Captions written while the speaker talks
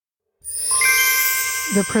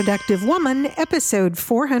The Productive Woman, episode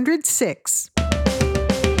 406.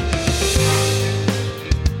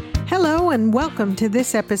 Hello and welcome to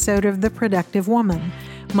this episode of The Productive Woman.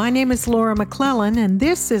 My name is Laura McClellan, and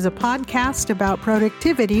this is a podcast about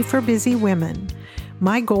productivity for busy women.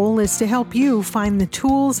 My goal is to help you find the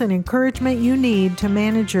tools and encouragement you need to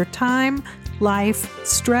manage your time, life,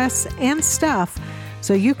 stress, and stuff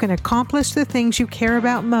so you can accomplish the things you care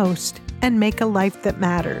about most and make a life that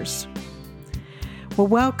matters. Well,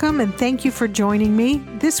 welcome and thank you for joining me.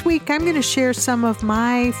 This week, I'm going to share some of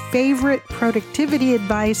my favorite productivity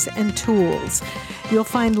advice and tools. You'll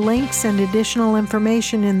find links and additional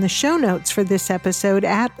information in the show notes for this episode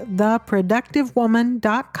at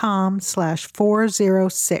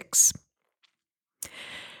theproductivewoman.com/406.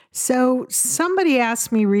 So somebody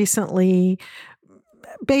asked me recently,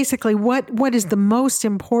 basically, what is the most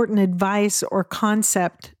important advice or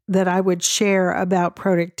concept that I would share about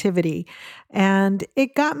productivity? And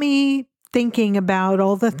it got me thinking about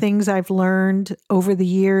all the things I've learned over the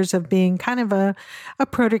years of being kind of a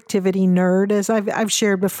productivity nerd. As I've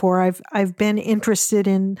shared before, I've been interested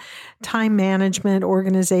in time management,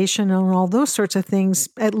 organization, and all those sorts of things,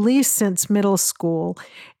 at least since middle school.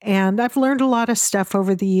 And I've learned a lot of stuff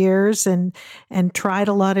over the years and tried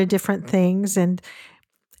a lot of different things.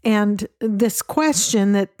 And this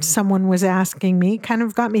question that someone was asking me kind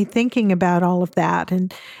of got me thinking about all of that.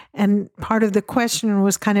 And part of the question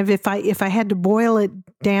was kind of if I had to boil it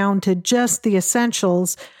down to just the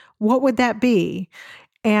essentials, what would that be?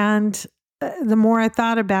 And the more I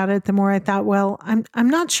thought about it, the more I thought, well, I'm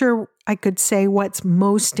not sure I could say what's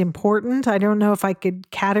most important. I don't know if I could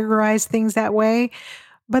categorize things that way.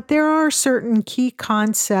 But there are certain key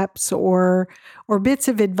concepts or bits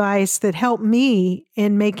of advice that help me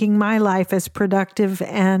in making my life as productive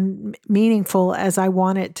and meaningful as I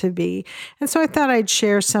want it to be. And so I thought I'd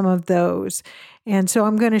share some of those. And so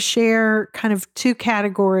I'm going to share kind of two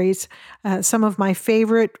categories, some of my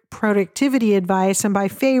favorite productivity advice. And by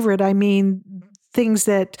favorite, I mean things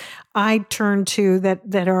that I turn to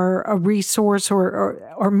that are a resource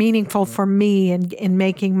or meaningful for me in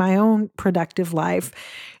making my own productive life.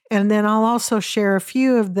 And then I'll also share a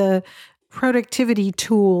few of the productivity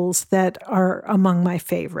tools that are among my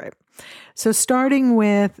favorite. So starting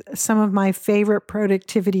with some of my favorite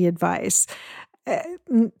productivity advice.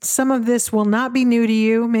 Some of this will not be new to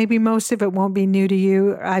you. Maybe most of it won't be new to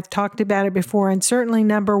you. I've talked about it before. And certainly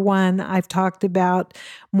number one, I've talked about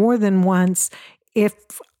more than once. If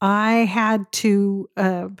I had to,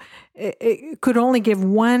 could only give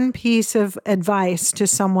one piece of advice to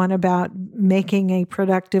someone about making a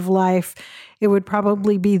productive life, it would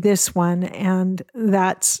probably be this one, and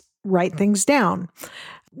that's write things down.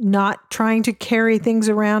 Not trying to carry things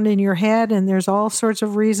around in your head, and there's all sorts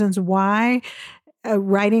of reasons why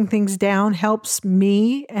writing things down helps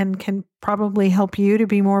me and can probably help you to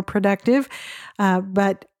be more productive.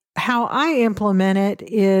 But how I implement it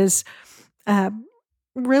is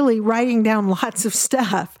really writing down lots of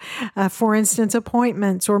stuff. For instance,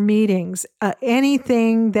 appointments or meetings.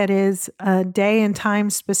 Anything that is day and time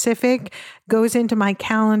specific goes into my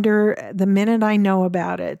calendar the minute I know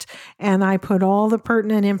about it. And I put all the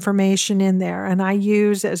pertinent information in there. And I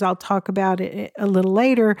use, as I'll talk about it a little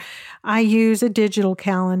later, I use a digital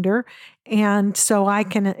calendar. And so I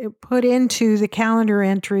can put into the calendar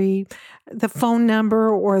entry the phone number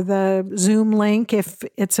or the Zoom link if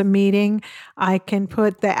it's a meeting. I can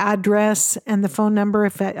put the address and the phone number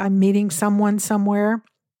if I'm meeting someone somewhere,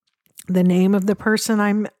 the name of the person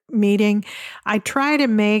I'm meeting. I try to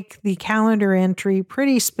make the calendar entry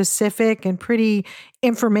pretty specific and pretty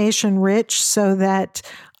information rich so that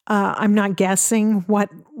I'm not guessing what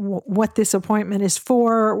this appointment is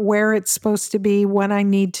for, where it's supposed to be, what I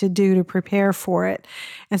need to do to prepare for it.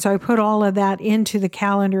 And so I put all of that into the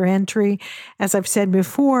calendar entry. As I've said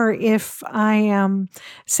before, if I am,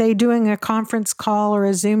 say, doing a conference call or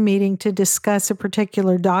a Zoom meeting to discuss a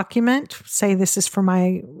particular document, say this is for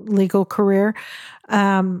my legal career,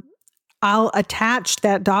 I'll attach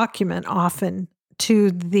that document often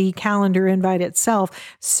to the calendar invite itself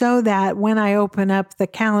so that when I open up the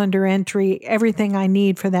calendar entry, everything I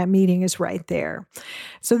need for that meeting is right there.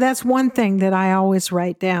 So that's one thing that I always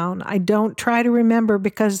write down. I don't try to remember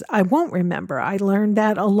because I won't remember. I learned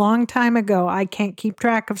that a long time ago. I can't keep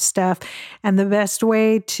track of stuff. And the best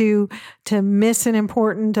way to miss an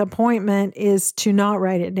important appointment is to not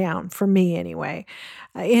write it down, for me anyway.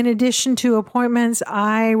 In addition to appointments,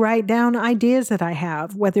 I write down ideas that I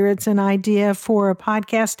have, whether it's an idea for a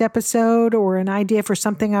podcast episode or an idea for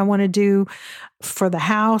something I want to do for the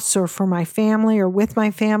house or for my family or with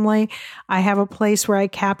my family, I have a place where I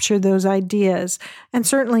capture those ideas. And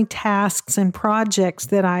certainly tasks and projects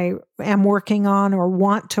that I am working on or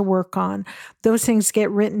want to work on, those things get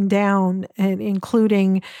written down, and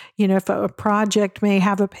including, if a project may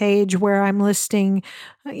have a page where I'm listing,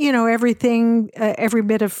 everything, every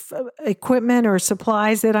bit of equipment or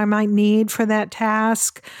supplies that I might need for that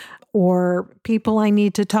task, or people I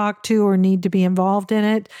need to talk to or need to be involved in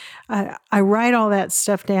it. I write all that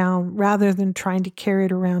stuff down rather than trying to carry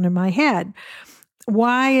it around in my head.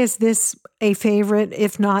 Why is this a favorite,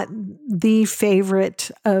 if not the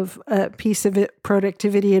favorite of a piece of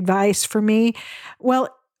productivity advice for me? Well,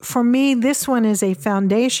 for me, this one is a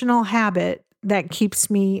foundational habit that keeps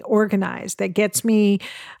me organized, that gets me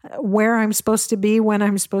where I'm supposed to be when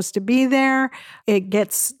I'm supposed to be there. It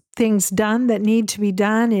gets things done that need to be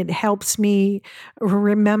done. It helps me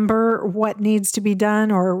remember what needs to be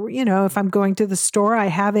done. Or, if I'm going to the store, I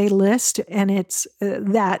have a list, and it's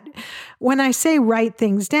that. When I say write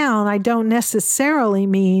things down, I don't necessarily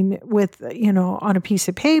mean with, on a piece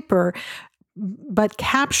of paper, but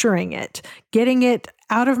capturing it, getting it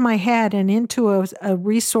out of my head and into a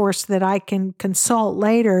resource that I can consult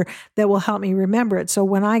later that will help me remember it. So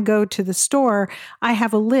when I go to the store, I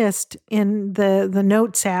have a list in the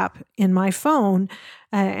Notes app in my phone,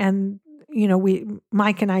 and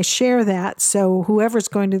Mike and I share that. So whoever's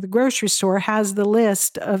going to the grocery store has the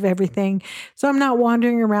list of everything. So I'm not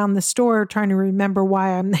wandering around the store trying to remember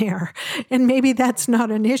why I'm there. And maybe that's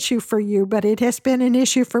not an issue for you, but it has been an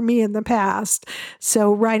issue for me in the past.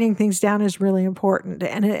 So writing things down is really important.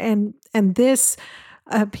 And this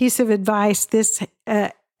piece of advice, this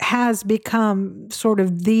has become sort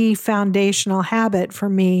of the foundational habit for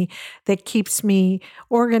me that keeps me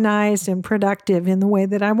organized and productive in the way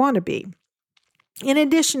that I want to be. In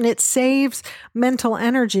addition, it saves mental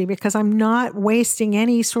energy because I'm not wasting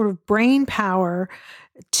any sort of brain power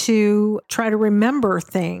to try to remember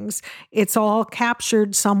things. It's all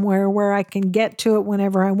captured somewhere where I can get to it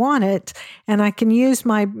whenever I want it, and I can use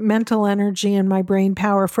my mental energy and my brain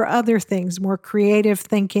power for other things, more creative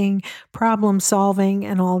thinking, problem solving,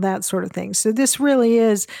 and all that sort of thing. So this really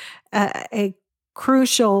is a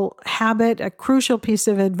crucial habit, a crucial piece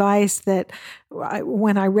of advice that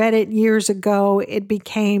when I read it years ago, it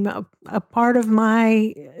became a part of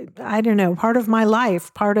my, part of my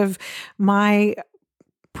life, part of my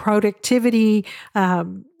productivity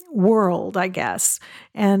world, I guess.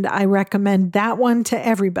 And I recommend that one to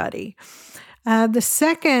everybody. The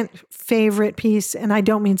second favorite piece, and I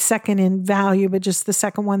don't mean second in value, but just the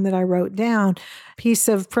second one that I wrote down, piece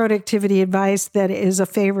of productivity advice that is a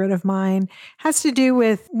favorite of mine, has to do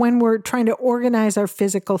with when we're trying to organize our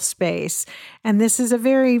physical space. And this is a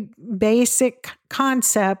very basic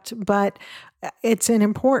concept, but it's an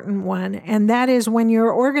important one. And that is, when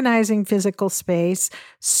you're organizing physical space,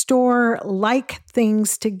 store like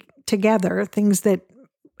things together, things that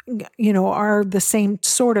are the same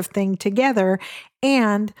sort of thing together,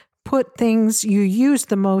 and put things you use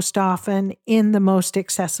the most often in the most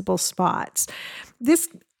accessible spots. This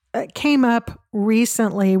came up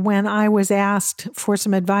recently when I was asked for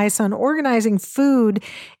some advice on organizing food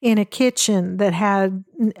in a kitchen that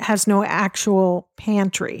has no actual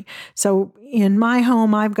pantry. So in my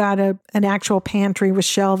home, I've got an actual pantry with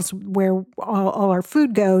shelves where all our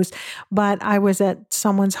food goes, but I was at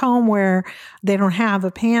someone's home where they don't have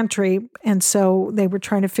a pantry, and so they were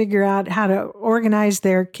trying to figure out how to organize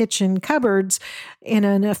their kitchen cupboards in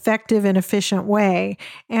an effective and efficient way.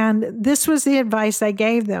 And this was the advice I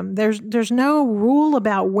gave them. There's no rule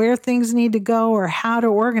about where things need to go or how to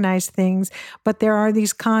organize things, but there are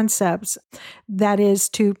these concepts. That is,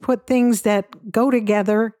 to put things that go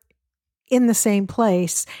together in the same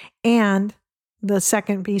place. And the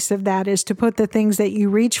second piece of that is to put the things that you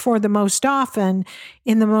reach for the most often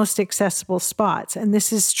in the most accessible spots. And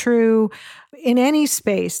this is true in any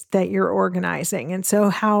space that you're organizing. And so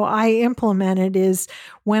how I implement it is,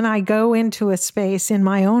 when I go into a space in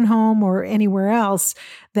my own home or anywhere else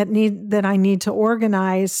that I need to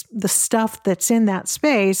organize the stuff that's in that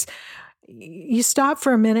space, you stop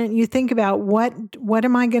for a minute and you think about what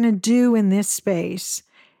am I going to do in this space?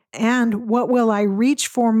 And what will I reach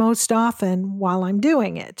for most often while I'm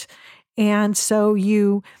doing it? And so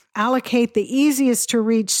you allocate the easiest to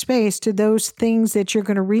reach space to those things that you're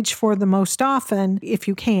going to reach for the most often if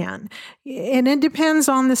you can. And it depends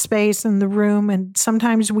on the space and the room. And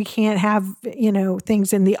sometimes we can't have,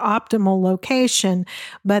 things in the optimal location.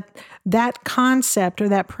 But that concept or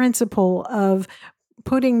that principle of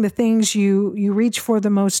putting the things you reach for the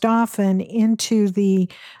most often into the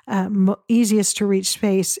easiest to reach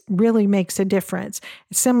space really makes a difference.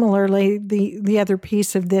 Similarly, the other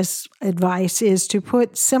piece of this advice is to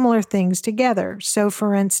put similar things together. So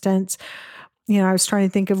for instance, I was trying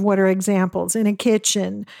to think of what are examples. In a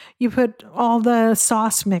kitchen, you put all the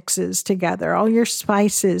sauce mixes together, all your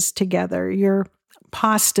spices together, your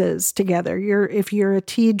pastas together. If you're a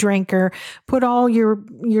tea drinker, put all your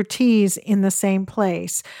teas in the same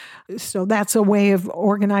place. So that's a way of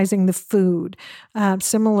organizing the food.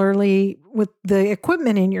 Similarly, with the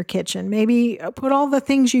equipment in your kitchen, maybe put all the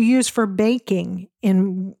things you use for baking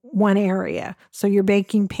in one area. So your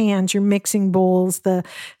baking pans, your mixing bowls, the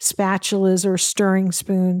spatulas or stirring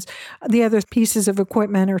spoons, the other pieces of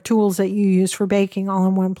equipment or tools that you use for baking all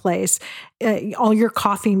in one place, all your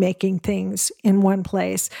coffee making things in one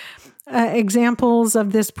place. Examples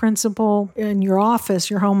of this principle in your office,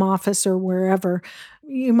 your home office or wherever,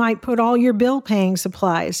 you might put all your bill paying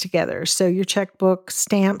supplies together. So your checkbook,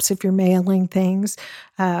 stamps if you're mailing things,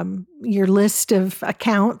 your list of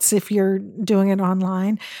accounts if you're doing it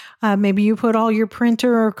online. Maybe you put all your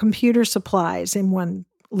printer or computer supplies in one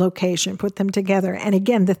location, put them together. And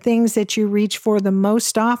again, the things that you reach for the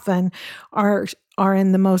most often are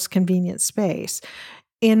in the most convenient space.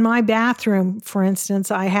 In my bathroom, for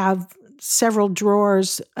instance, I have several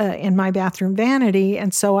drawers in my bathroom vanity.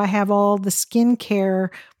 And so I have all the skincare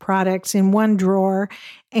products in one drawer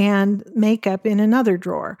and makeup in another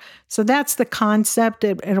drawer. So that's the concept.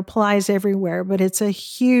 It applies everywhere, but it's a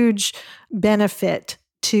huge benefit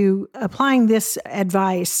to applying this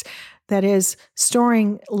advice. That is,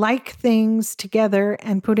 storing like things together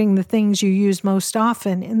and putting the things you use most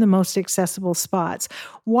often in the most accessible spots.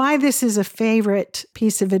 Why this is a favorite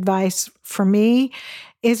piece of advice for me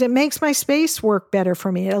is it makes my space work better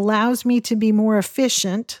for me. It allows me to be more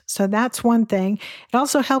efficient. So that's one thing. It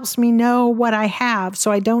also helps me know what I have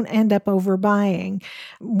so I don't end up overbuying.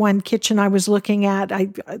 One kitchen I was looking at,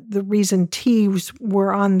 the reason teas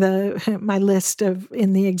were on my list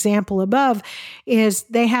in the example above is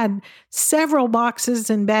they had several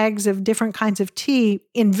boxes and bags of different kinds of tea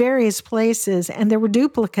in various places, and there were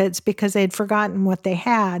duplicates because they'd forgotten what they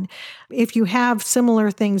had. If you have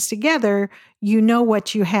similar things together, you know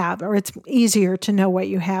what you have, or it's easier to know what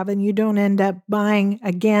you have, and you don't end up buying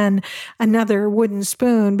again another wooden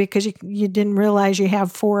spoon because you didn't realize you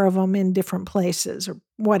have 4 of them in different places or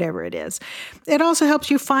whatever it is. It also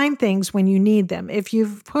helps you find things when you need them. If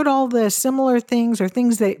you've put all the similar things or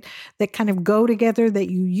things that kind of go together,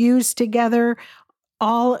 that you use together,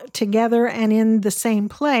 all together and in the same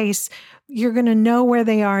place, you're going to know where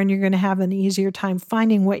they are and you're going to have an easier time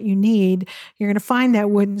finding what you need. You're going to find that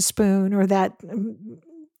wooden spoon or that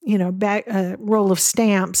roll of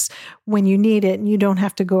stamps when you need it, and you don't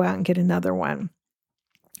have to go out and get another one.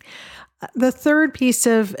 The third piece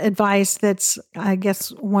of advice that's, I guess,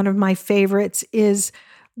 one of my favorites is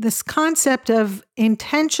this concept of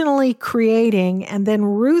intentionally creating and then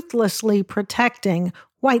ruthlessly protecting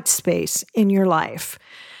white space in your life.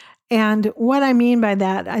 And what I mean by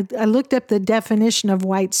that, I looked up the definition of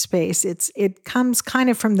white space. It comes kind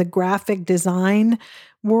of from the graphic design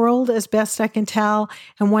world, as best I can tell.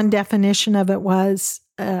 And one definition of it was,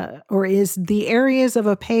 is the areas of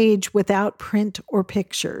a page without print or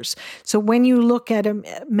pictures. So when you look at a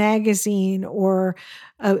magazine or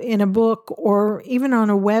in a book or even on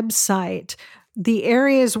a website, the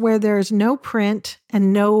areas where there's no print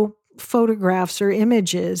and no photographs or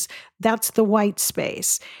images, that's the white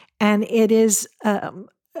space. And it is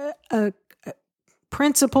a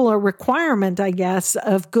principle or requirement, I guess,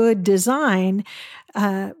 of good design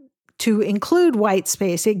to include white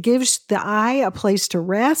space. It gives the eye a place to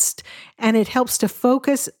rest, and it helps to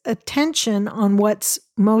focus attention on what's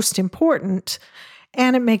most important,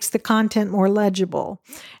 and it makes the content more legible.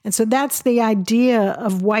 And so that's the idea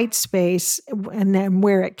of white space and then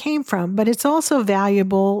where it came from, but it's also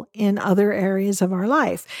valuable in other areas of our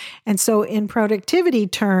life. And so in productivity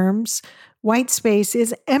terms, white space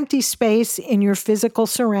is empty space in your physical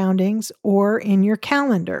surroundings or in your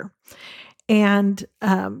calendar. And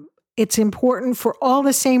it's important for all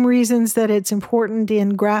the same reasons that it's important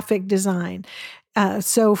in graphic design.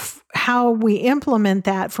 How we implement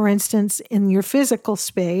that, for instance, in your physical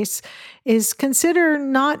space, is consider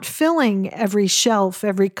not filling every shelf,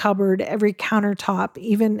 every cupboard, every countertop,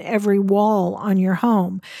 even every wall on your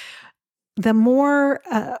home. The more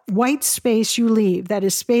white space you leave, that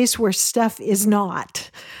is space where stuff is not,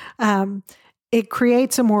 it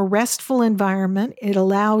creates a more restful environment. It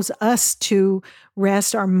allows us to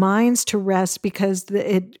rest, our minds to rest, because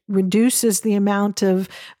it reduces the amount of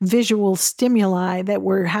visual stimuli that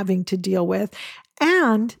we're having to deal with.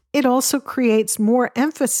 And it also creates more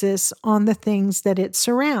emphasis on the things that it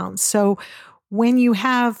surrounds. So when you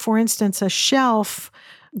have, for instance, a shelf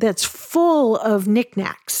that's full of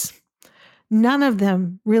knickknacks, none of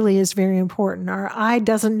them really is very important. Our eye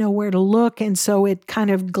doesn't know where to look, and so it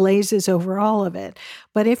kind of glazes over all of it.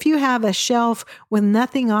 But if you have a shelf with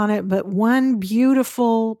nothing on it but one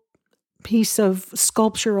beautiful piece of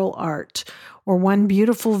sculptural art, or one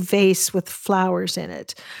beautiful vase with flowers in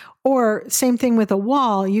it, or same thing with a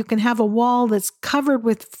wall. You can have a wall that's covered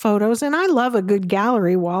with photos, and I love a good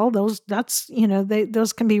gallery wall. Those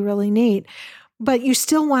can be really neat. But you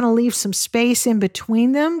still want to leave some space in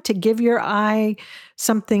between them to give your eye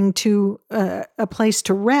something to a place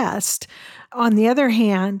to rest. On the other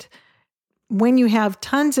hand, when you have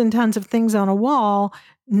tons and tons of things on a wall,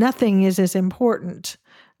 nothing is as important.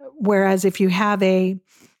 Whereas if you have a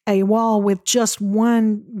wall with just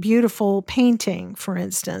one beautiful painting, for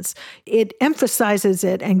instance, it emphasizes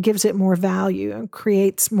it and gives it more value and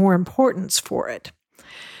creates more importance for it.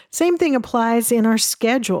 Same thing applies in our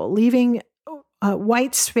schedule, leaving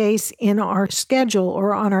white space in our schedule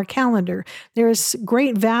or on our calendar. There is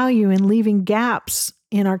great value in leaving gaps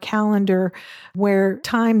in our calendar where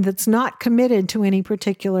time that's not committed to any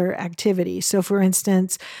particular activity. So for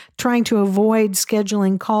instance, trying to avoid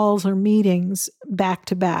scheduling calls or meetings back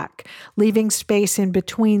to back, leaving space in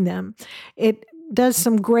between them. It does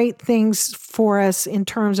some great things for us in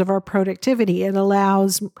terms of our productivity. It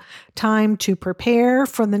allows time to prepare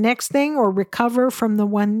for the next thing or recover from the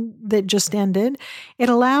one that just ended. It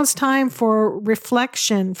allows time for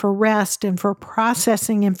reflection, for rest, and for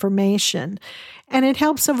processing information. And it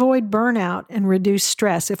helps avoid burnout and reduce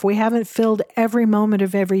stress. If we haven't filled every moment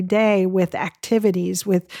of every day with activities,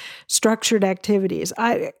 with structured activities,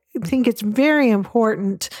 I think it's very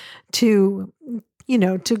important to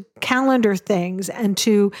calendar things and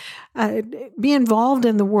to be involved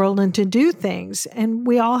in the world and to do things. And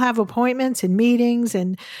we all have appointments and meetings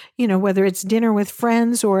and, whether it's dinner with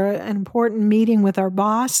friends or an important meeting with our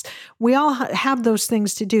boss, we all have those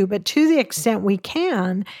things to do. But to the extent we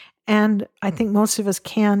can, and I think most of us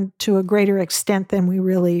can to a greater extent than we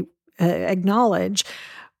really acknowledge,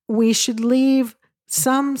 we should leave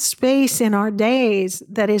some space in our days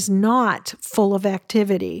that is not full of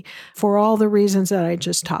activity for all the reasons that I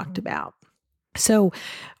just talked about. So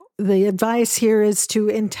the advice here is to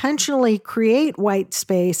intentionally create white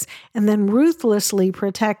space and then ruthlessly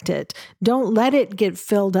protect it. Don't let it get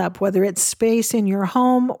filled up, whether it's space in your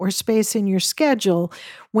home or space in your schedule.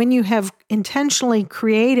 When you have intentionally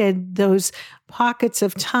created those pockets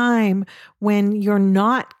of time when you're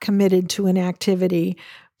not committed to an activity,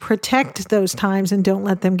 protect those times and don't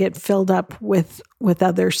let them get filled up with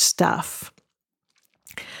other stuff.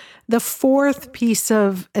 The fourth piece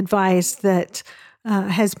of advice that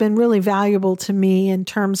has been really valuable to me in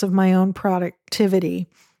terms of my own productivity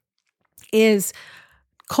is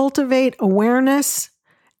cultivate awareness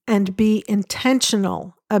and be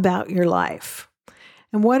intentional about your life.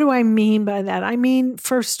 And what do I mean by that? I mean,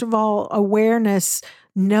 first of all, awareness.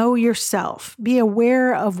 Know yourself. Be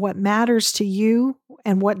aware of what matters to you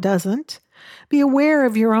and what doesn't. Be aware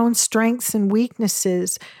of your own strengths and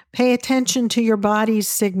weaknesses. Pay attention to your body's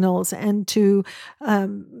signals and to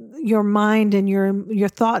your mind and your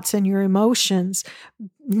thoughts and your emotions.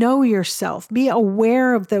 Know yourself. Be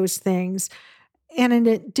aware of those things. And in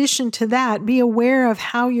addition to that, be aware of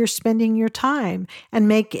how you're spending your time and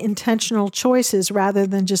make intentional choices rather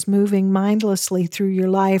than just moving mindlessly through your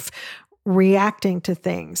life, reacting to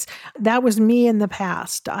things. That was me in the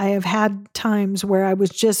past. I have had times where I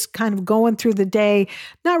was just kind of going through the day,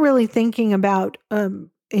 not really thinking about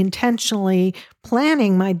intentionally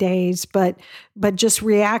planning my days, but just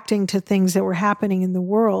reacting to things that were happening in the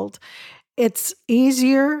world. It's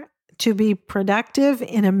easier to be productive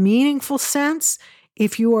in a meaningful sense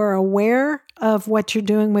if you are aware of what you're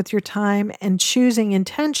doing with your time and choosing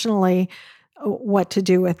intentionally what to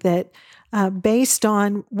do with it. Based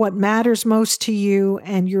on what matters most to you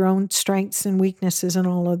and your own strengths and weaknesses and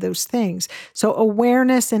all of those things. So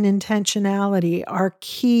awareness and intentionality are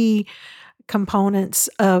key components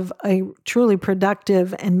of a truly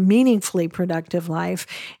productive and meaningfully productive life.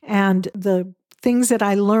 And the things that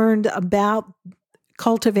I learned about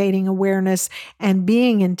cultivating awareness and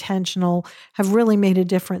being intentional have really made a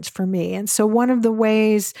difference for me. And so one of the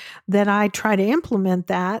ways that I try to implement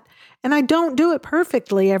that, and I don't do it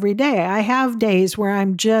perfectly every day. I have days where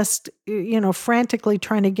I'm just, frantically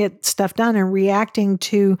trying to get stuff done and reacting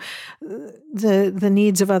to the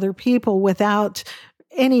needs of other people without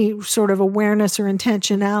any sort of awareness or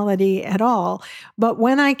intentionality at all. But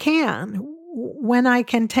when I can, when I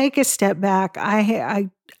can take a step back, I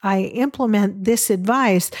implement this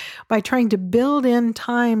advice by trying to build in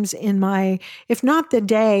times in my, if not the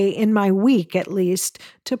day, in my week at least,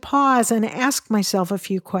 to pause and ask myself a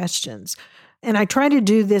few questions. And I try to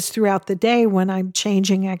do this throughout the day when I'm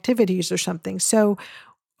changing activities or something. So,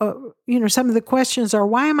 some of the questions are,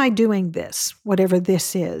 why am I doing this, whatever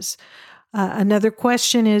this is? Another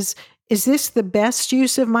question is this the best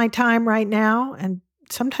use of my time right now? And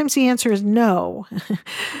sometimes the answer is no.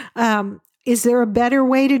 Is there a better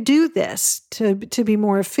way to do this, to be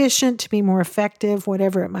more efficient, to be more effective,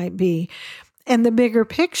 whatever it might be? And the bigger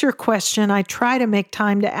picture question I try to make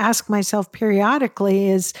time to ask myself periodically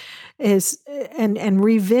is and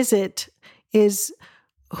revisit is,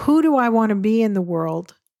 who do I want to be in the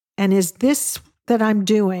world? And is this that I'm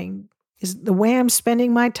doing, is the way I'm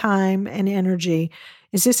spending my time and energy,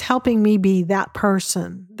 is this helping me be that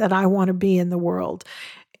person that I want to be in the world?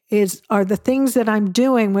 Are the things that I'm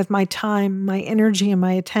doing with my time, my energy, and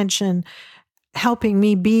my attention helping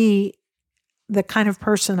me be the kind of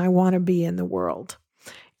person I want to be in the world?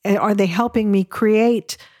 Are they helping me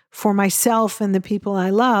create for myself and the people I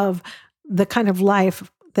love the kind of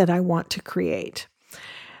life that I want to create?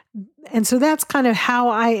 And so that's kind of how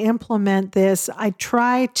I implement this. I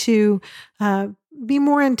try to be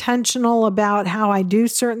more intentional about how I do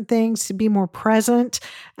certain things, to be more present.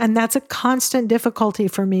 And that's a constant difficulty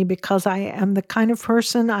for me because I am the kind of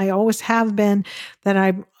person, I always have been,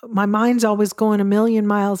 that my mind's always going a million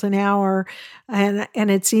miles an hour. And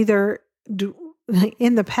it's either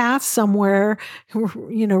in the past somewhere,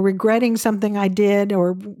 regretting something I did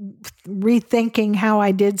or rethinking how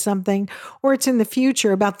I did something, or it's in the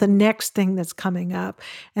future about the next thing that's coming up.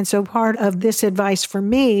 And so part of this advice for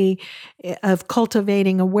me of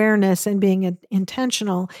cultivating awareness and being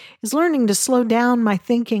intentional is learning to slow down my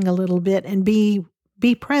thinking a little bit and be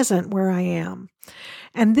present where I am.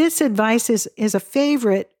 And this advice is a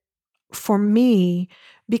favorite for me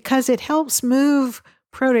because it helps move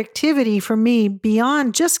productivity for me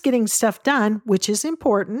beyond just getting stuff done, which is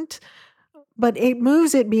important, but it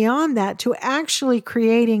moves it beyond that to actually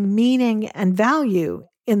creating meaning and value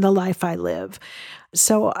in the life I live.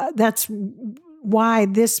 So that's why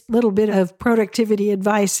this little bit of productivity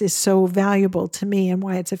advice is so valuable to me and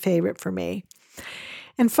why it's a favorite for me.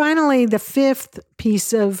 And finally, the fifth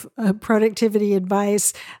piece of productivity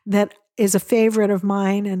advice that is a favorite of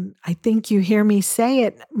mine, and I think you hear me say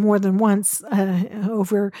it more than once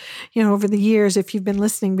over the years if you've been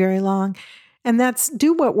listening very long, and that's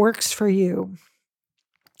do what works for you.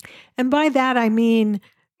 And by that I mean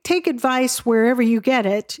take advice wherever you get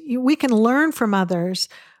it. We can learn from others,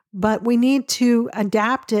 but we need to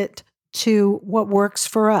adapt it to what works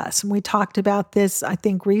for us. And we talked about this, I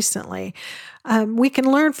think, recently. We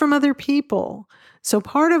can learn from other people. So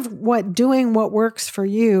part of doing what works for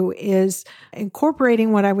you is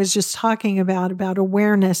incorporating what I was just talking about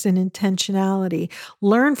awareness and intentionality.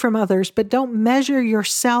 Learn from others, but don't measure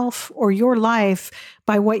yourself or your life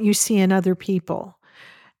by what you see in other people.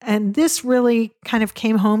 And this really kind of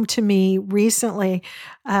came home to me recently.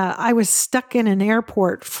 I was stuck in an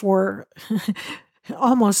airport for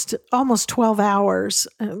almost 12 hours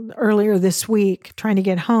earlier this week trying to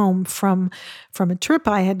get home from a trip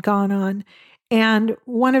I had gone on. And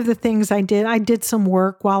one of the things I did some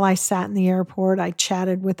work while I sat in the airport. I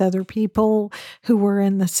chatted with other people who were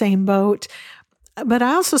in the same boat. But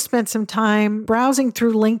I also spent some time browsing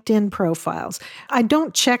through LinkedIn profiles. I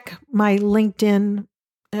don't check my LinkedIn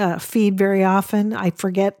feed very often. I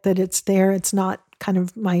forget that it's there. It's not kind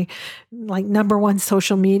of my number one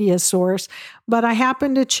social media source, but I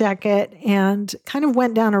happened to check it and kind of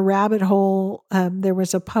went down a rabbit hole. There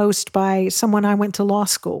was a post by someone I went to law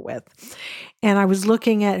school with, and I was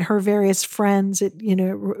looking at her various friends.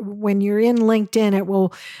 When you're in LinkedIn, it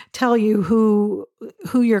will tell you who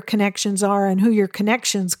your connections are and who your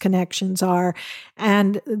connections are.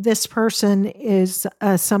 And this person is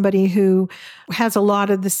somebody who has a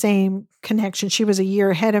lot of the same connections. She was a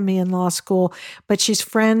year ahead of me in law school, but she's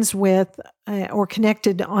friends with or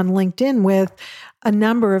connected on LinkedIn with a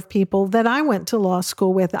number of people that I went to law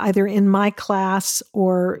school with, either in my class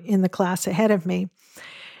or in the class ahead of me.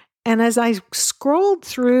 And as I scrolled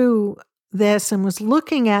through this and was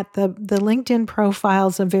looking at the LinkedIn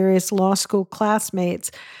profiles of various law school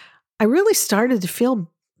classmates, I really started to feel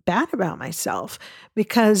bad about myself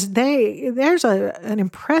because there's an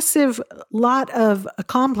impressive lot of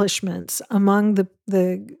accomplishments among the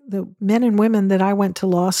men and women that I went to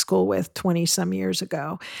law school with 20 some years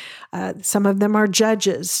ago. Some of them are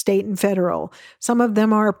judges, state and federal. Some of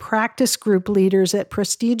them are practice group leaders at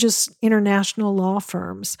prestigious international law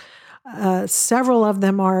firms. Several of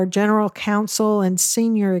them are general counsel and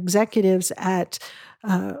senior executives at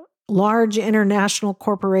large international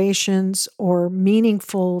corporations or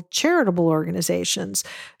meaningful charitable organizations.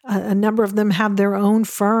 A number of them have their own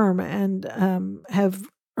firm and have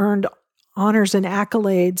earned honors and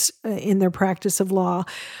accolades in their practice of law.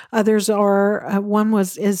 Others are,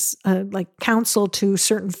 is like counsel to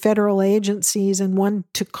certain federal agencies and one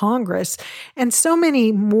to Congress, and so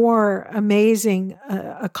many more amazing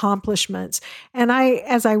accomplishments. And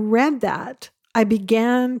as I read that, I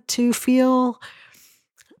began to feel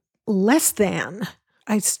less than.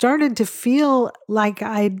 I started to feel like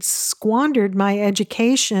I'd squandered my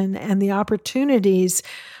education and the opportunities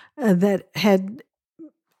that had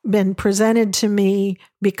been presented to me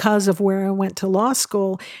because of where I went to law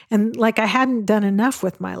school, and like I hadn't done enough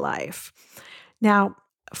with my life. Now,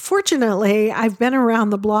 fortunately, I've been around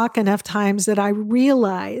the block enough times that I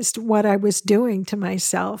realized what I was doing to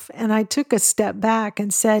myself, and I took a step back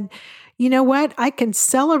and said, you know what? I can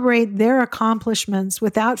celebrate their accomplishments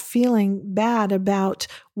without feeling bad about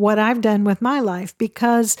what I've done with my life,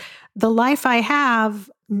 because the life I have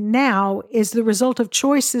now is the result of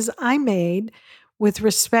choices I made with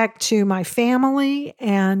respect to my family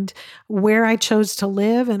and where I chose to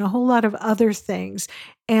live and a whole lot of other things.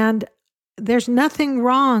 And there's nothing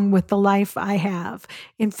wrong with the life I have.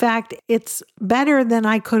 In fact, it's better than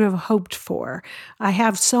I could have hoped for. I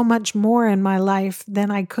have so much more in my life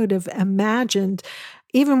than I could have imagined,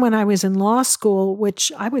 even when I was in law school,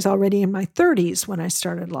 which I was already in my 30s when I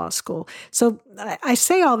started law school. So I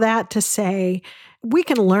say all that to say, we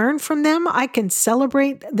can learn from them. I can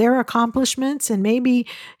celebrate their accomplishments and maybe,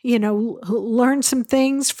 learn some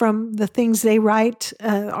things from the things they write,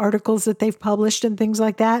 articles that they've published and things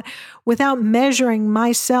like that, without measuring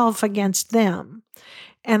myself against them.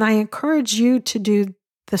 And I encourage you to do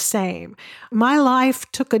the same. My life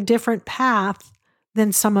took a different path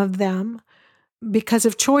than some of them because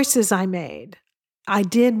of choices I made. I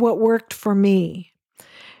did what worked for me.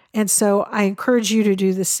 And so I encourage you to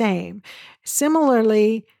do the same.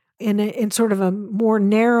 Similarly, in sort of a more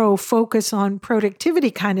narrow focus on productivity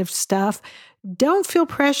kind of stuff, don't feel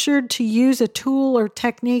pressured to use a tool or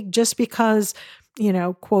technique just because,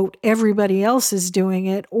 quote, everybody else is doing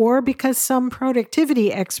it, or because some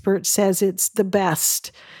productivity expert says it's the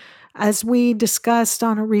best. As we discussed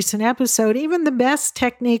on a recent episode, even the best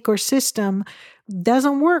technique or system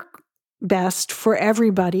doesn't work best for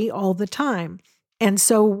everybody all the time. And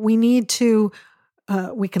so we need to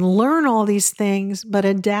we can learn all these things, but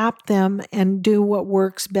adapt them and do what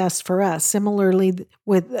works best for us. Similarly,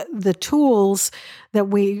 with the tools that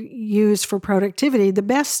we use for productivity, the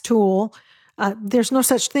best tool, there's no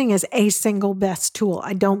such thing as a single best tool.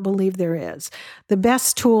 I don't believe there is. The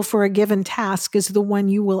best tool for a given task is the one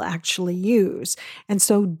you will actually use. And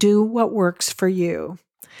so do what works for you.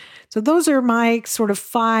 So those are my sort of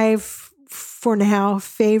 5, for now,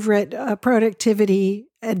 favorite productivity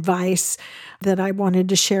advice that I wanted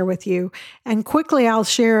to share with you. And quickly, I'll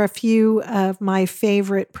share a few of my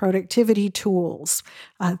favorite productivity tools,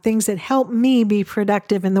 things that help me be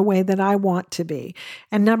productive in the way that I want to be.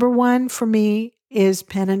 And number 1 for me is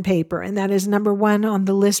pen and paper. And that is number 1 on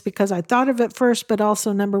the list because I thought of it first, but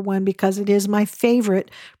also number 1 because it is my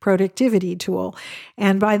favorite productivity tool.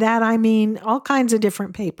 And by that, I mean all kinds of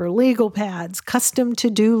different paper, legal pads, custom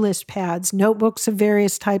to-do list pads, notebooks of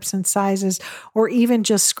various types and sizes, or even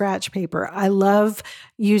just scratch paper. I love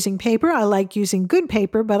using paper. I like using good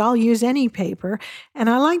paper, but I'll use any paper. And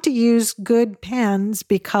I like to use good pens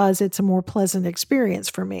because it's a more pleasant experience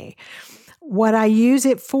for me. What I use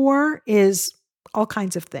it for is all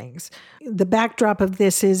kinds of things. The backdrop of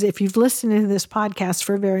this is if you've listened to this podcast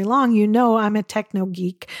for very long, you know I'm a techno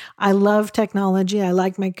geek. I love technology. I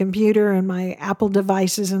like my computer and my Apple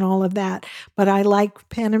devices and all of that. But I like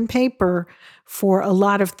pen and paper for a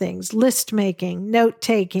lot of things: list making, note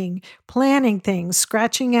taking, planning things,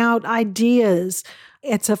 scratching out ideas.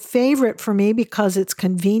 It's a favorite for me because it's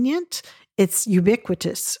convenient. It's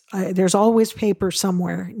ubiquitous. There's always paper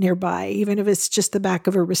somewhere nearby, even if it's just the back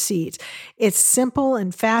of a receipt. It's simple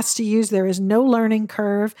and fast to use. There is no learning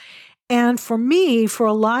curve. And for me, for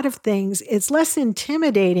a lot of things, it's less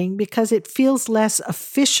intimidating because it feels less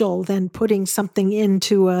official than putting something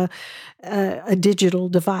into a digital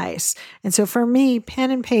device. And so for me, pen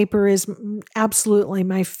and paper is absolutely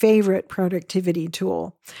my favorite productivity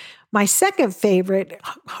tool. My second favorite,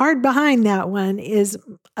 hard behind that one, is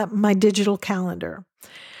my digital calendar.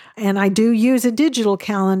 And I do use a digital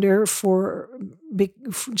calendar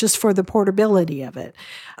just for the portability of it.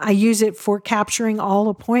 I use it for capturing all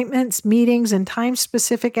appointments, meetings, and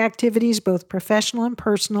time-specific activities, both professional and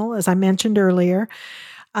personal, as I mentioned earlier.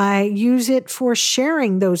 I use it for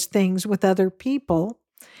sharing those things with other people.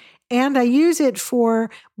 And I use it for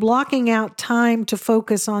blocking out time to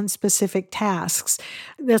focus on specific tasks.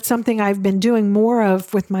 That's something I've been doing more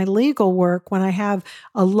of with my legal work when I have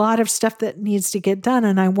a lot of stuff that needs to get done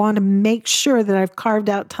and I want to make sure that I've carved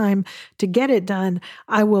out time to get it done.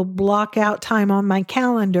 I will block out time on my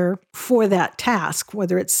calendar for that task,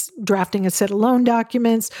 whether it's drafting a set of loan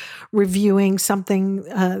documents, reviewing something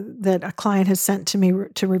that a client has sent to me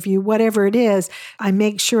to review, whatever it is. I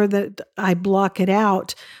make sure that I block it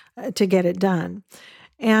out to get it done.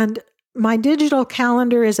 And my digital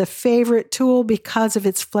calendar is a favorite tool because of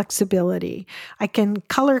its flexibility. I can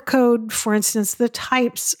color code, for instance, the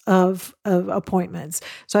types of appointments.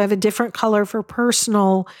 So I have a different color for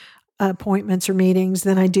personal appointments or meetings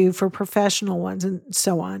than I do for professional ones and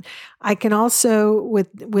so on. I can also,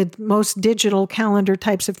 with most digital calendar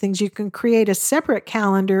types of things, you can create a separate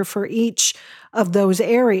calendar for each of those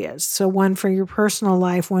areas. So one for your personal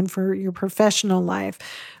life, one for your professional life,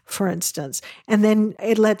 for instance. And then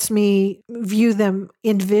it lets me view them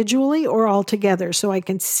individually or all together so I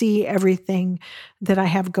can see everything that I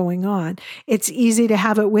have going on. It's easy to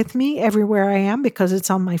have it with me everywhere I am because it's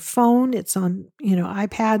on my phone, it's on,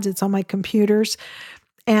 iPads, it's on my computers.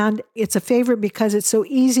 And it's a favorite because it's so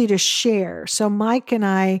easy to share. So Mike and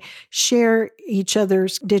I share each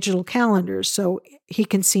other's digital calendars. So he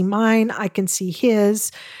can see mine, I can see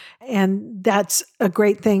his. And that's a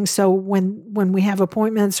great thing. So when we have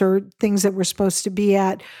appointments or things that we're supposed to be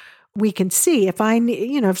at, we can see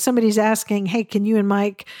if somebody's asking, hey, can you and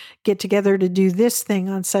Mike get together to do this thing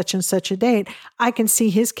on such and such a date? I can see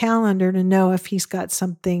his calendar to know if he's got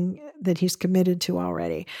something that he's committed to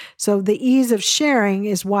already. So the ease of sharing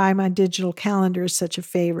is why my digital calendar is such a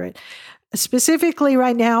favorite. Specifically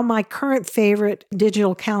right now, my current favorite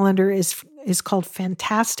digital calendar is called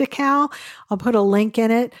Fantastical. I'll put a link in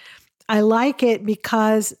it. I like it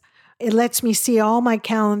because it lets me see all my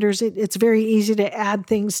calendars. It's very easy to add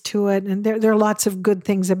things to it, and there are lots of good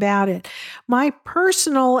things about it. My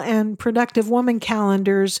personal and Productive Woman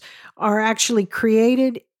calendars are actually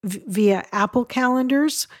created via Apple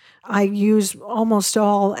calendars. I use almost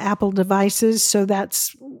all Apple devices, so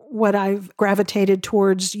that's what I've gravitated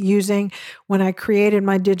towards using when I created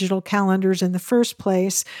my digital calendars in the first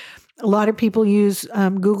place. A lot of people use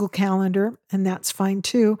Google Calendar, and that's fine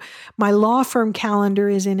too. My law firm calendar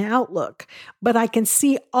is in Outlook, but I can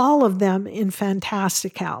see all of them in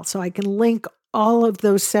Fantastical. So I can link all of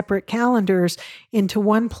those separate calendars into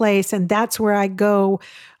one place, and that's where I go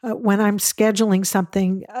when I'm scheduling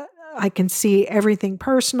something. I can see everything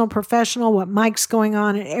personal, professional, what Mike's going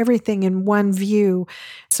on, and everything in one view.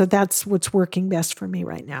 So that's what's working best for me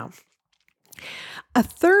right now. A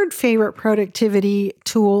third favorite productivity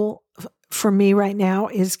tool for me right now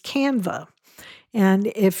is Canva.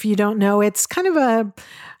 And if you don't know, it's kind of a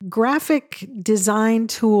graphic design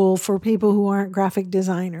tool for people who aren't graphic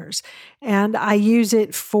designers. And I use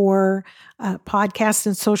it for podcast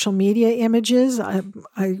and social media images. I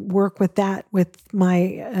work with that with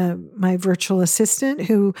my virtual assistant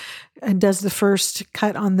who does the first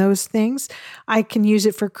cut on those things. I can use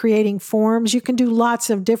it for creating forms. You can do lots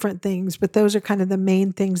of different things, but those are kind of the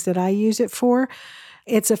main things that I use it for.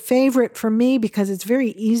 It's a favorite for me because it's very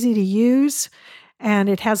easy to use. And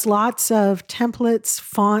it has lots of templates,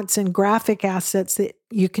 fonts, and graphic assets that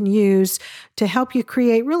you can use to help you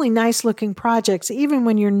create really nice looking projects, even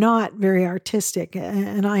when you're not very artistic,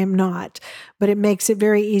 and I am not, but it makes it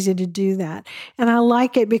very easy to do that. And I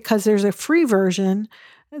like it because there's a free version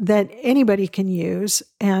that anybody can use.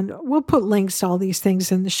 And we'll put links to all these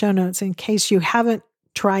things in the show notes in case you haven't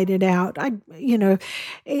tried it out. You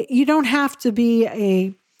don't have to be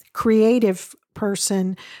a creative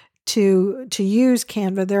person to use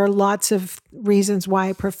Canva. There are lots of reasons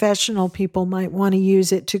why professional people might want to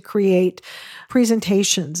use it to create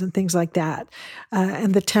presentations and things like that.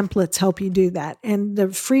 And the templates help you do that. And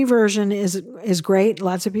the free version is great.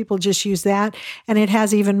 Lots of people just use that. And it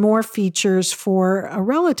has even more features for a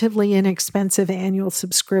relatively inexpensive annual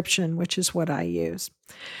subscription, which is what I use.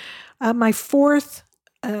 My fourth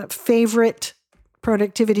favorite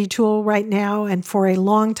productivity tool right now and for a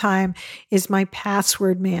long time is my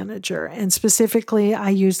password manager. And specifically,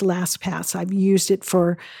 I use LastPass. I've used it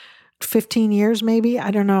for 15 years, maybe.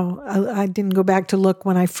 I don't know. I didn't go back to look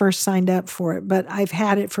when I first signed up for it, but I've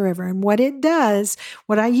had it forever. And what it does,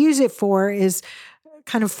 what I use it for is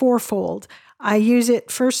kind of fourfold. I use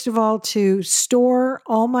it, first of all, to store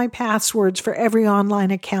all my passwords for every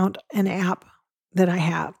online account and app that I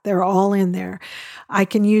have. They're all in there. I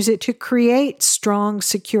can use it to create strong,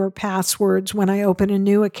 secure passwords when I open a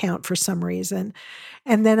new account for some reason.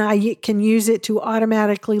 And then I can use it to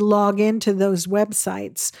automatically log into those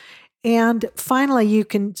websites. And finally, you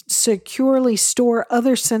can securely store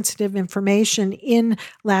other sensitive information in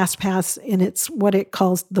LastPass in what it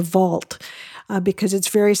calls the vault, because it's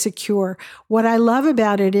very secure. What I love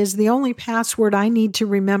about it is the only password I need to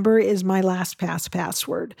remember is my LastPass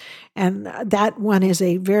password. And that one is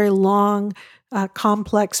a very long,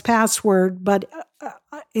 complex password, but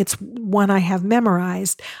it's one I have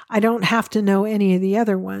memorized. I don't have to know any of the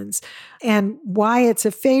other ones. And why it's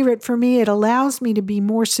a favorite for me, it allows me to be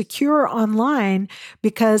more secure online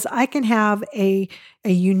because I can have a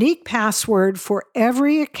unique password for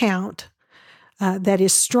every account that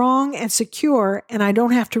is strong and secure, and I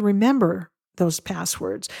don't have to remember those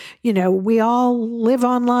passwords. We all live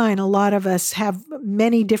online. A lot of us have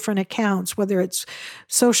many different accounts, whether it's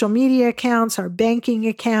social media accounts, our banking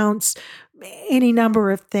accounts, any number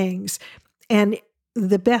of things. And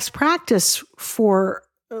the best practice for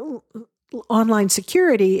online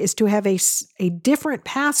security is to have a different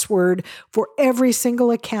password for every single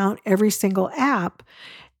account, every single app.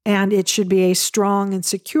 And it should be a strong and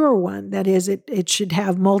secure one. That is, it should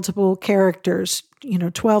have multiple characters.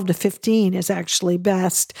 12 to 15 is actually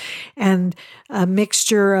best. And a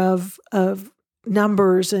mixture of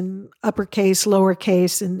numbers and uppercase,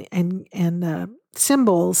 lowercase, and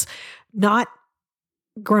symbols, not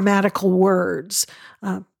grammatical words.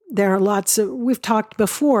 There are we've talked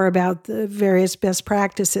before about the various best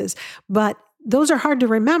practices, but those are hard to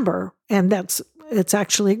remember. And it's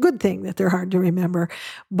actually a good thing that they're hard to remember.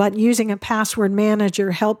 But using a password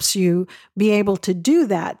manager helps you be able to do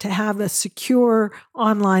that, to have a secure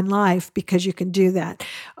online life, because you can do that.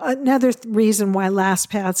 Another reason why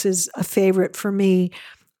LastPass is a favorite for me,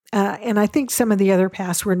 and I think some of the other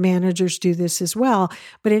password managers do this as well,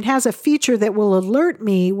 but it has a feature that will alert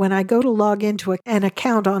me when I go to log into an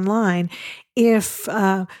account online if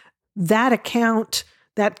that account,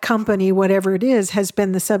 that company, whatever it is, has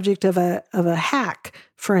been the subject of a hack,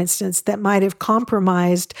 for instance, that might have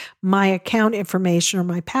compromised my account information or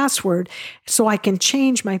my password. So I can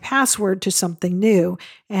change my password to something new,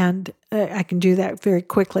 and I can do that very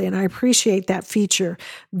quickly. And I appreciate that feature.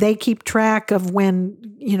 They keep track of when,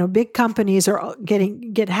 big companies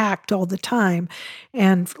get hacked all the time.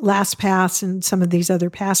 And LastPass and some of these other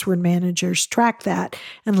password managers track that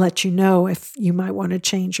and let you know if you might want to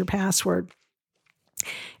change your password.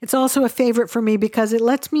 It's also a favorite for me because it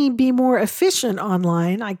lets me be more efficient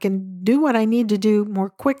online. I can do what I need to do more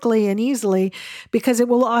quickly and easily because it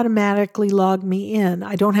will automatically log me in.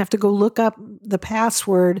 I don't have to go look up the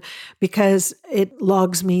password because it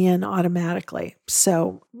logs me in automatically.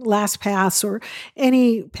 So LastPass or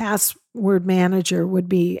any password manager would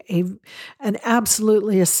be an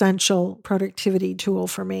absolutely essential productivity tool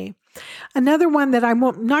for me. Another one that I'm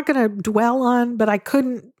not going to dwell on, but I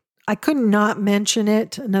couldn't not mention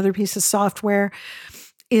it, another piece of software,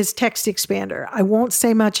 is Text Expander. I won't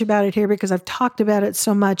say much about it here because I've talked about it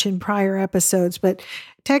so much in prior episodes, but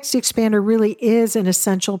Text Expander really is an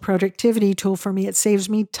essential productivity tool for me. It saves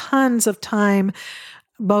me tons of time,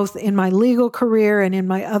 both in my legal career and in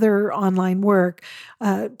my other online work,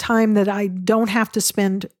 time that I don't have to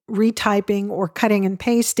spend retyping or cutting and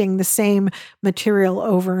pasting the same material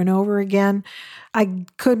over and over again. I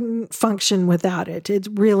couldn't function without it. It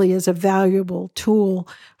really is a valuable tool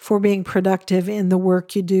for being productive in the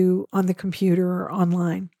work you do on the computer or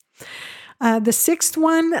online. The sixth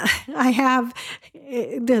one I have,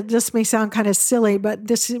 this may sound kind of silly, but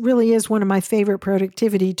this really is one of my favorite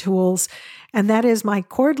productivity tools, and that is my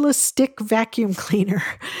cordless stick vacuum cleaner.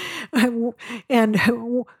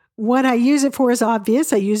 And what I use it for is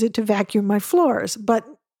obvious. I use it to vacuum my floors, but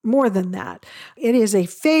more than that, it is a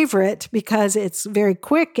favorite because it's very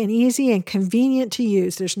quick and easy and convenient to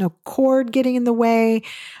use. There's no cord getting in the way.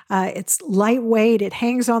 It's lightweight. It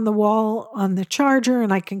hangs on the wall on the charger,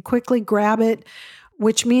 and I can quickly grab it,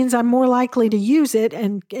 which means I'm more likely to use it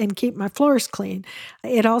and keep my floors clean.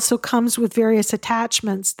 It also comes with various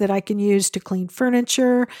attachments that I can use to clean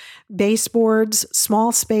furniture, baseboards,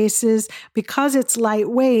 small spaces. Because it's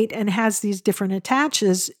lightweight and has these different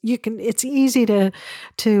attaches, it's easy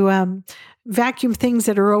to vacuum things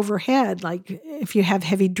that are overhead. Like if you have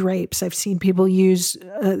heavy drapes, I've seen people use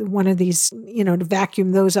one of these, to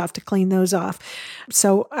vacuum those off, to clean those off.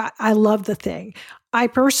 So I love the thing. I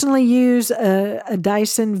personally use a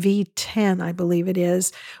Dyson V10, I believe it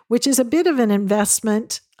is, which is a bit of an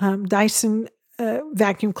investment. Dyson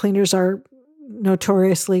vacuum cleaners are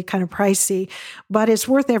notoriously kind of pricey, but it's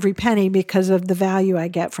worth every penny because of the value I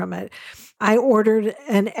get from it. I ordered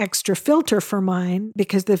an extra filter for mine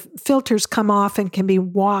because the filters come off and can be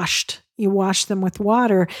washed. You wash them with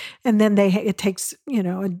water, and then it takes,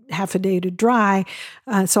 a half a day to dry.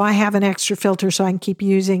 So I have an extra filter so I can keep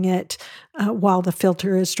using it while the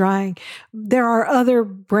filter is drying. There are other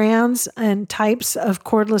brands and types of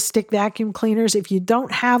cordless stick vacuum cleaners. If you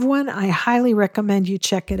don't have one, I highly recommend you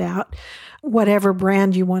check it out. Whatever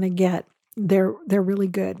brand you want to get, they're really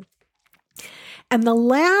good. And the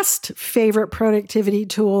last favorite productivity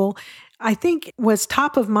tool, I think, was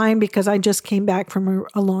top of mind because I just came back from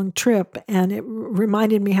a long trip, and it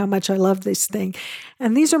reminded me how much I love this thing.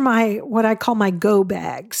 And these are what I call my go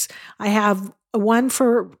bags. I have one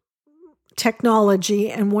for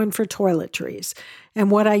technology and one for toiletries. And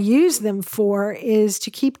what I use them for is to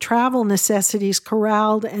keep travel necessities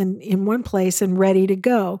corralled and in one place and ready to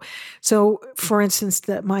go. So, for instance,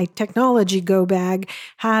 my technology go bag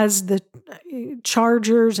has the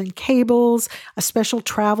chargers and cables, a special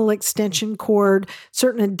travel extension cord,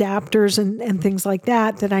 certain adapters and things like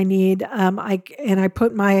that I need. I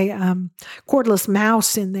put my cordless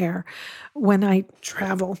mouse in there when I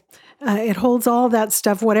travel. It holds all that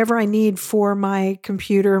stuff, whatever I need for my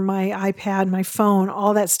computer, my iPad, my phone,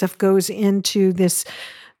 all that stuff goes into this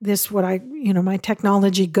my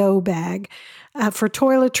technology go bag. For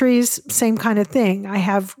toiletries, same kind of thing. I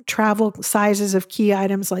have travel sizes of key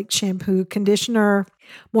items like shampoo, conditioner,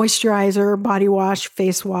 moisturizer, body wash,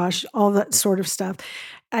 face wash, all that sort of stuff.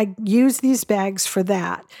 I use these bags for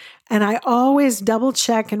that. And I always double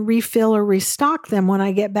check and refill or restock them when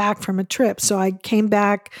I get back from a trip. So I came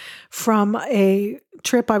back from a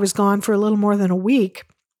trip. I was gone for a little more than a week.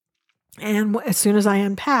 And as soon as I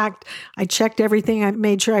unpacked, I checked everything. I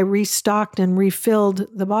made sure I restocked and refilled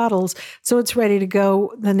the bottles so it's ready to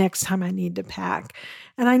go the next time I need to pack.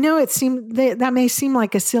 And I know that may seem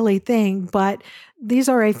like a silly thing, but these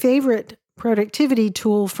are a favorite productivity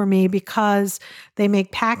tool for me because they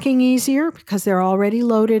make packing easier because they're already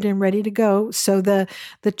loaded and ready to go. So the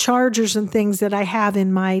chargers and things that I have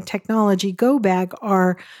in my technology go bag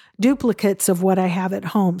are duplicates of what I have at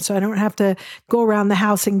home. So I don't have to go around the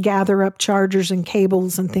house and gather up chargers and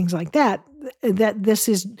cables and things like that.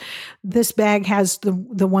 This bag has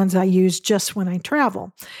the ones I use just when I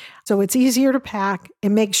travel. So it's easier to pack. It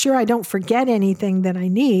makes sure I don't forget anything that I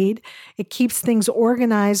need. It keeps things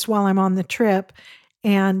organized while I'm on the trip.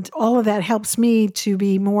 And all of that helps me to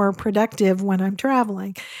be more productive when I'm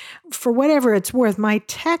traveling. For whatever it's worth, my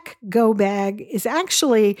tech go bag is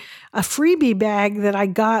actually a freebie bag that I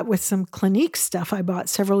got with some Clinique stuff I bought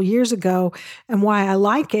several years ago. And why I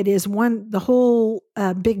like it is the whole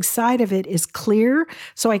big side of it is clear,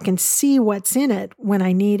 so I can see what's in it when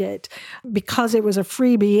I need it. Because it was a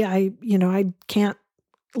freebie, I can't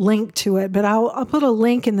link to it, but I'll put a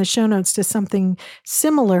link in the show notes to something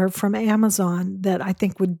similar from Amazon that I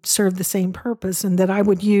think would serve the same purpose and that I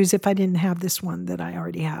would use if I didn't have this one that I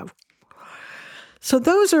already have. So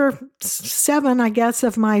those are 7, I guess,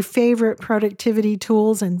 of my favorite productivity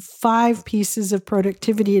tools and 5 pieces of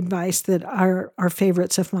productivity advice that are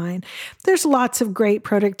favorites of mine. There's lots of great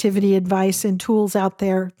productivity advice and tools out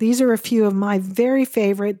there. These are a few of my very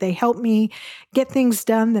favorite. They help me get things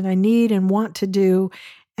done that I need and want to do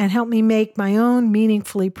and help me make my own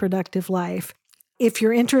meaningfully productive life. If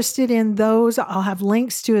you're interested in those, I'll have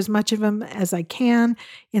links to as much of them as I can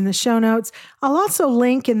in the show notes. I'll also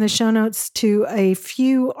link in the show notes to a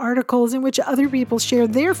few articles in which other people share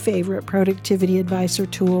their favorite productivity advice or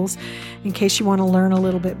tools in case you want to learn a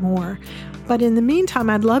little bit more. But in the meantime,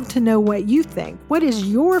 I'd love to know what you think. What is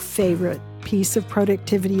your favorite piece of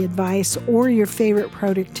productivity advice or your favorite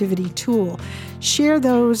productivity tool? Share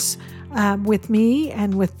those with me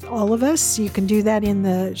and with all of us. You can do that in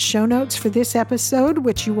the show notes for this episode,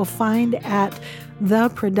 which you will find at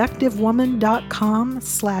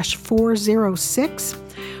theproductivewoman.com/406,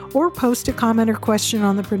 or post a comment or question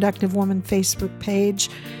on the Productive Woman Facebook page.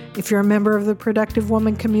 If you're a member of the Productive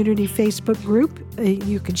Woman Community Facebook group,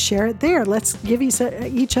 you can share it there. Let's give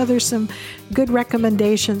each other some good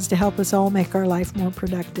recommendations to help us all make our life more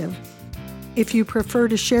productive. If you prefer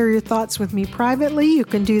to share your thoughts with me privately, you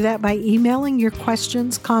can do that by emailing your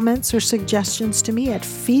questions, comments, or suggestions to me at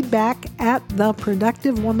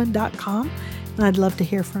feedback@theproductivewoman.com, and I'd love to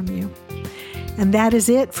hear from you. And that is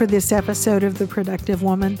it for this episode of The Productive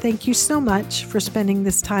Woman. Thank you so much for spending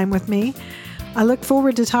this time with me. I look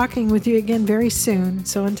forward to talking with you again very soon.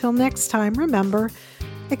 So until next time, remember,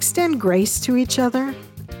 extend grace to each other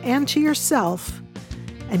and to yourself,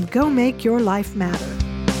 and go make your life matter.